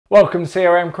Welcome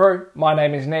CRM crew, my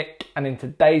name is Nick and in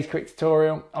today's quick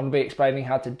tutorial I'm going to be explaining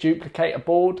how to duplicate a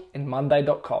board in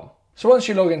Monday.com. So once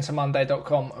you log into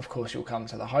Monday.com, of course you'll come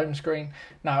to the home screen.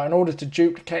 Now in order to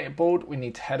duplicate a board we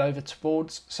need to head over to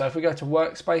boards. So if we go to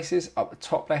workspaces up the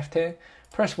top left here,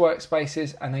 press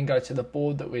workspaces and then go to the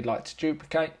board that we'd like to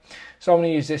duplicate. So I'm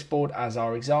going to use this board as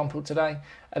our example today.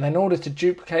 And then in order to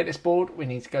duplicate this board we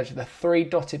need to go to the three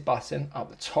dotted button up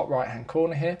the top right hand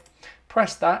corner here.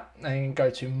 Press that and then go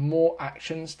to more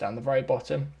actions down the very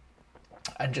bottom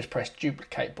and just press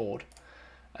duplicate board.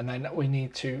 And then we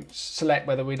need to select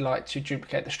whether we'd like to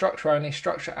duplicate the structure only,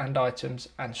 structure and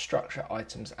structure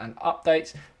items and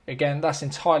updates. Again, that's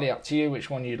entirely up to you which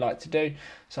one you'd like to do.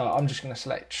 So I'm just going to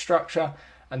select structure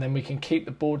and then we can keep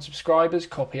the board subscribers,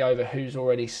 copy over who's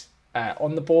already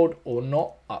on the board or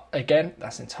not. Again,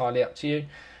 that's entirely up to you.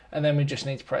 And then we just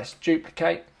need to press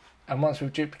duplicate. And once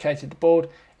we've duplicated the board,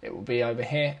 it will be over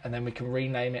here and then we can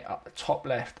rename it up the top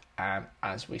left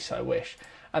as we so wish.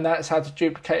 And that's how to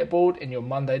duplicate a board in your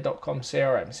Monday.com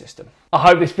CRM system. I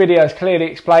hope this video has clearly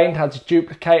explained how to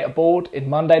duplicate a board in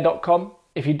Monday.com.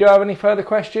 If you do have any further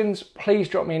questions, please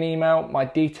drop me an email. My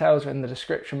details are in the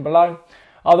description below.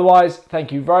 Otherwise,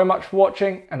 thank you very much for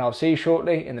watching and I'll see you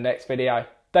shortly in the next video.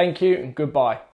 Thank you and goodbye.